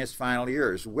during his final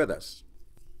years with us.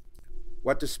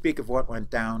 What to speak of what went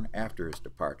down after his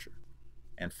departure?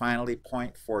 And finally,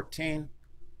 point 14,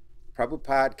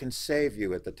 Prabhupada can save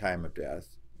you at the time of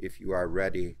death if you are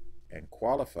ready and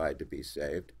qualified to be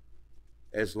saved,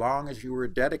 as long as you were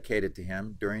dedicated to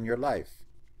him during your life.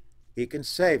 He can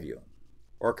save you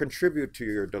or contribute to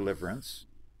your deliverance,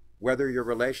 whether your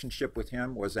relationship with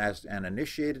him was as an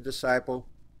initiated disciple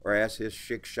or as his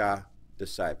shiksha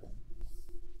disciple.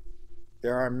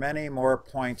 There are many more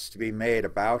points to be made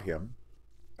about him,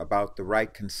 about the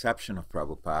right conception of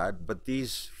Prabhupada, but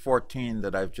these 14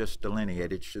 that I've just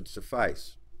delineated should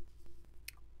suffice.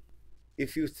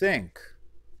 If you think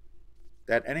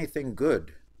that anything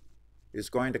good is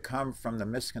going to come from the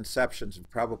misconceptions of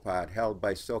Prabhupada held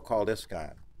by so-called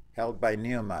ISKCON, held by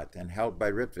Niyamat, and held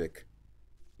by Ritvik,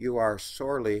 you are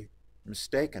sorely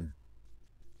mistaken.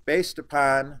 Based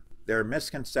upon their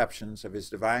misconceptions of His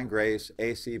Divine Grace,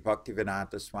 A.C.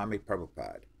 Bhaktivedanta Swami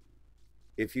Prabhupada,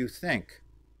 if you think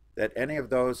that any of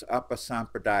those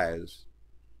Upasampradayas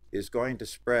is going to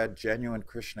spread genuine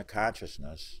Krishna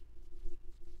consciousness,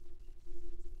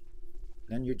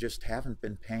 then you just haven't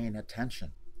been paying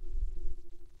attention.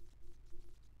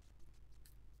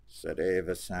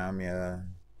 Sadeva Samya